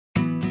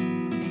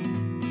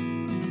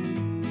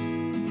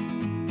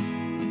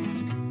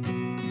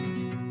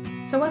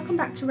So welcome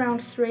back to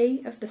round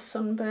 3 of the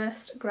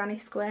Sunburst granny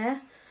square.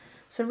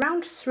 So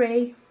round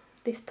 3,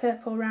 this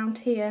purple round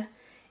here,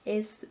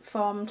 is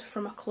formed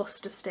from a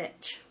cluster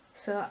stitch.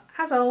 So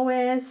as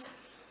always,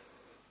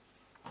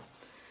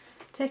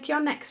 take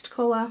your next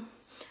colour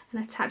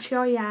and attach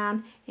your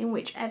yarn in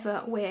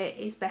whichever way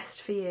is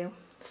best for you.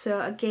 So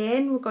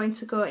again, we're going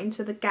to go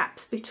into the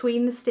gaps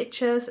between the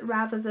stitches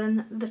rather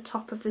than the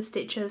top of the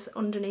stitches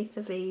underneath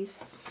the V's.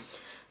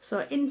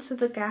 So into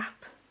the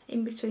gap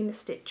in between the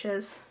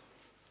stitches,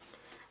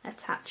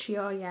 attach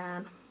your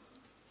yarn.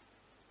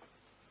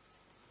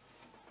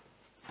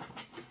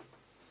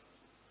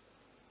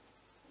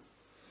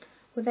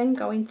 We're then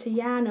going to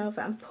yarn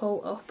over and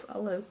pull up a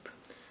loop.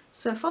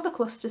 So for the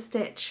cluster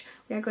stitch,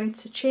 we are going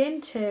to chain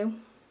 2,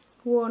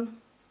 1,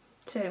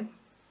 2. We're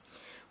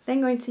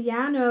then going to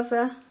yarn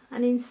over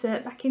and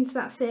insert back into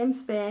that same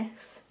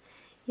space,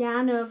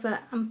 yarn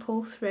over and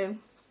pull through.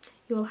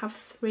 You will have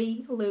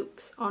 3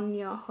 loops on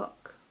your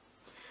hook.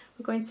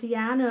 We're going to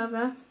yarn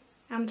over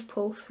and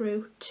pull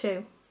through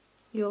 2.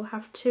 You'll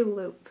have 2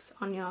 loops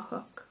on your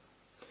hook.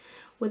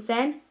 We're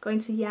then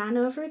going to yarn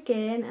over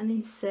again and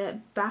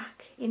insert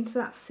back into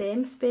that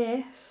same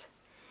space,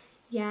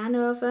 yarn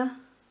over,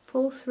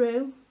 pull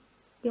through.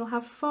 You'll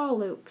have 4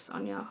 loops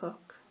on your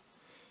hook.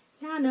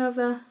 Yarn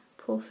over,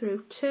 pull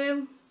through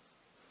 2,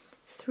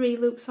 3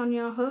 loops on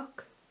your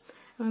hook,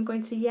 and I'm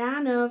going to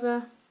yarn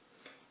over,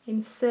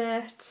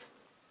 insert,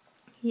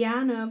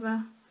 yarn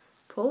over,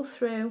 pull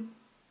through,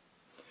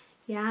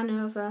 yarn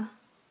over,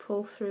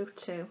 pull through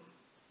 2,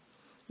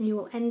 and you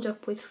will end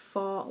up with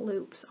 4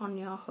 loops on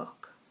your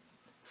hook.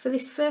 For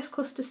this first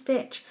cluster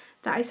stitch,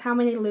 that is how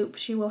many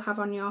loops you will have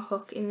on your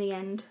hook in the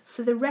end.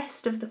 For the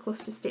rest of the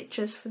cluster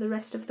stitches, for the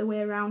rest of the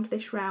way around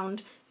this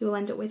round, you will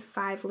end up with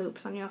 5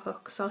 loops on your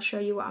hook, so I'll show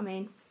you what I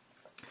mean.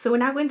 So we're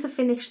now going to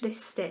finish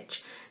this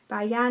stitch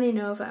by yarning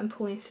over and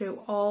pulling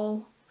through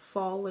all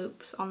 4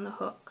 loops on the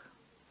hook.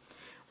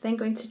 We're then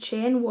going to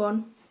chain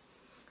 1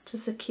 to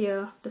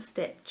secure the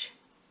stitch.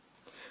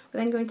 We're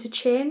then going to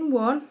chain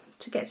 1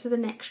 to get to the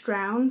next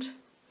round,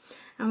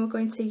 and we're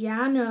going to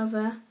yarn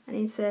over and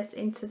insert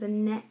into the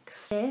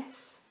next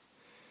space,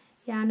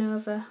 yarn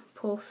over,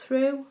 pull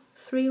through,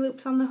 3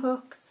 loops on the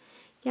hook,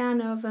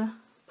 yarn over,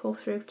 pull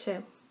through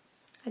 2.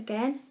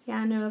 Again,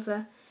 yarn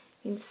over,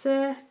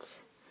 insert,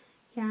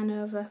 yarn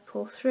over,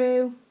 pull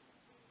through,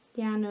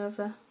 yarn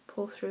over,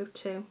 pull through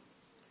 2,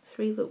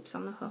 3 loops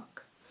on the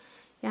hook,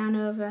 yarn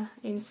over,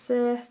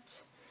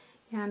 insert,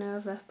 yarn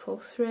over, pull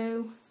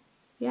through,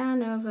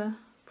 yarn over,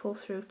 pull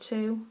through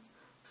 2,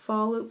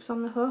 4 loops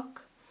on the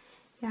hook,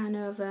 yarn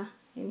over,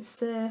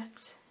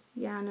 insert,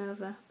 yarn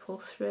over, pull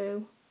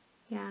through,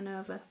 yarn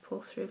over, pull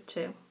through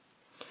 2.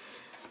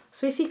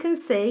 So if you can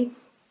see,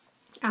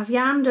 I've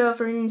yarned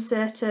over and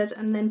inserted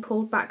and then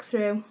pulled back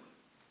through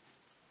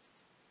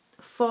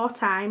 4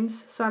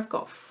 times, so I've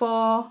got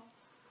 4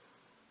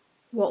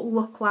 what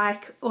look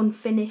like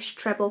unfinished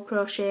treble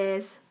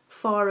crochets,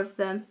 4 of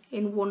them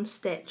in one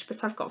stitch,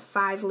 but I've got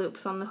 5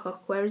 loops on the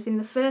hook, whereas in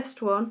the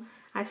first one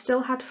I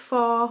still had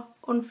 4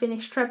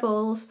 unfinished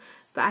trebles,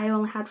 but I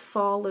only had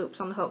 4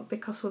 loops on the hook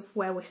because of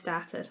where we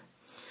started.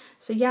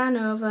 So yarn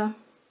over,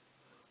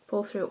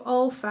 pull through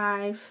all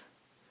 5,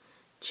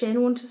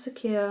 chain 1 to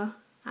secure,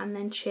 and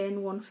then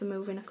chain 1 for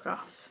moving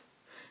across.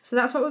 So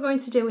that's what we're going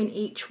to do in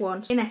each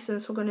one. In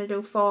essence, we're going to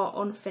do 4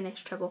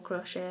 unfinished treble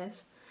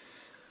crochets.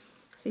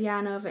 So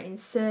yarn over,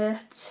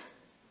 insert,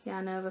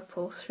 yarn over,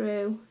 pull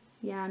through,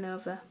 yarn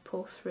over,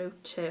 pull through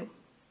 2.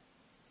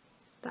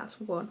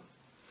 That's 1.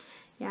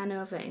 Yarn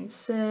over,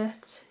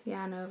 insert,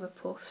 yarn over,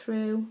 pull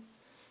through,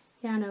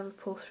 yarn over,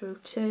 pull through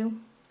 2.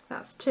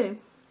 That's 2.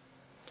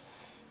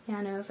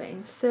 Yarn over,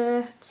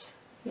 insert,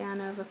 yarn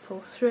over,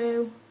 pull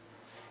through,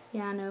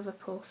 yarn over,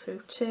 pull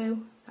through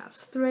 2.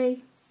 That's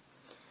 3.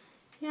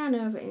 Yarn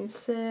over,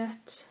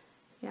 insert,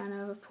 yarn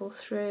over, pull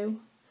through,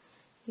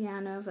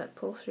 yarn over,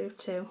 pull through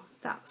 2.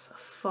 That's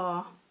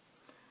 4.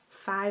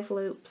 5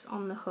 loops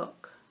on the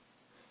hook.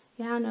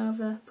 Yarn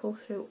over, pull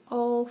through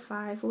all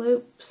 5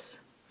 loops,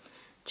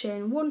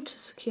 chain 1 to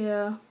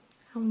secure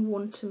and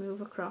 1 to move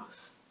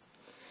across.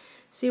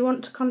 So you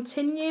want to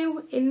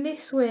continue in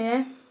this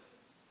way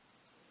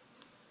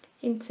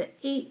into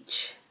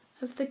each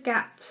of the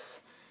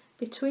gaps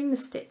between the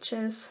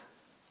stitches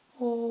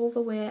all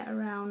the way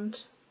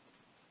around.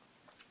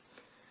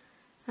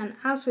 And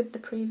as with the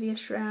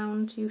previous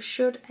round, you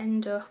should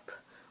end up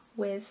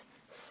with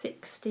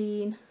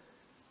 16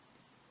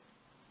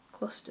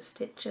 cluster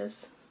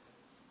stitches.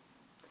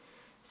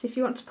 So if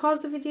you want to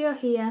pause the video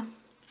here,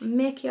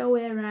 make your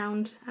way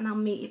around, and I'll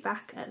meet you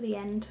back at the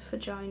end for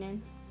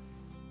joining.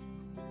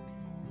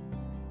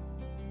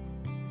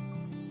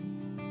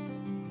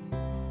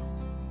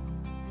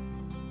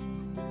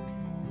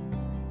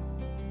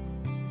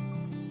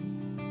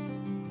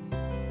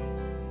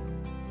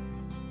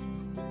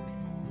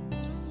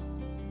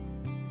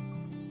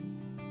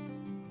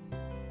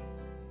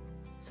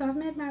 So I've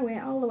made my way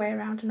all the way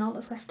around, and all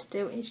that's left to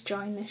do is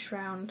join this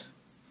round.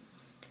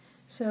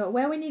 So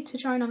where we need to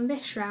join on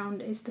this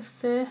round is the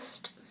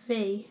first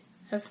V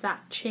of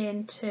that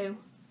chain 2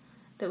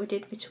 that we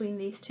did between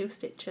these two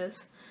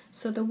stitches.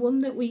 So the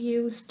one that we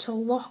used to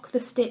lock the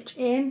stitch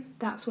in,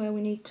 that's where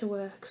we need to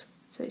work.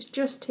 So it's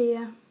just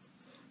here,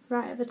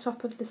 right at the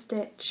top of the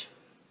stitch.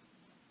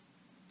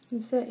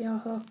 Insert your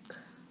hook,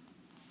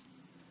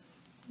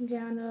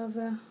 yarn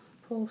over,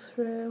 pull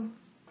through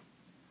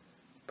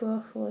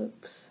both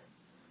loops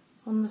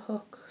on the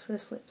hook for a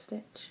slip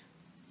stitch.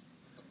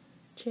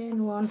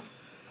 Chain one,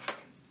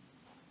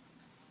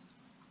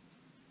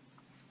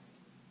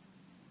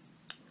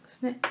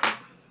 snip,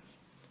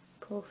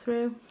 pull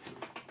through,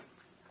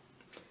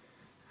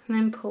 and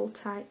then pull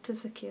tight to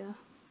secure.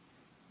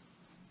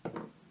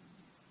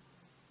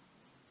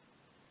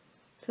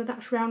 So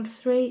that's round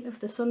 3 of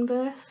the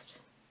Sunburst.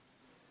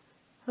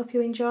 Hope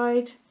you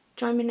enjoyed.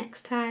 Join me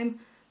next time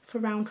for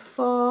round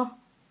 4,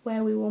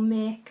 where we will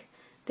make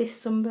this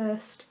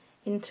Sunburst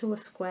into a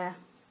square.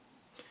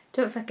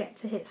 Don't forget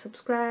to hit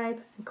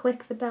subscribe and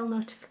click the bell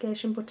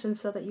notification button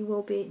so that you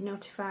will be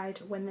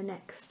notified when the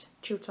next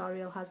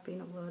tutorial has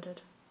been uploaded.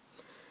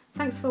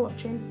 Thanks for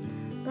watching.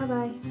 Bye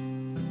bye.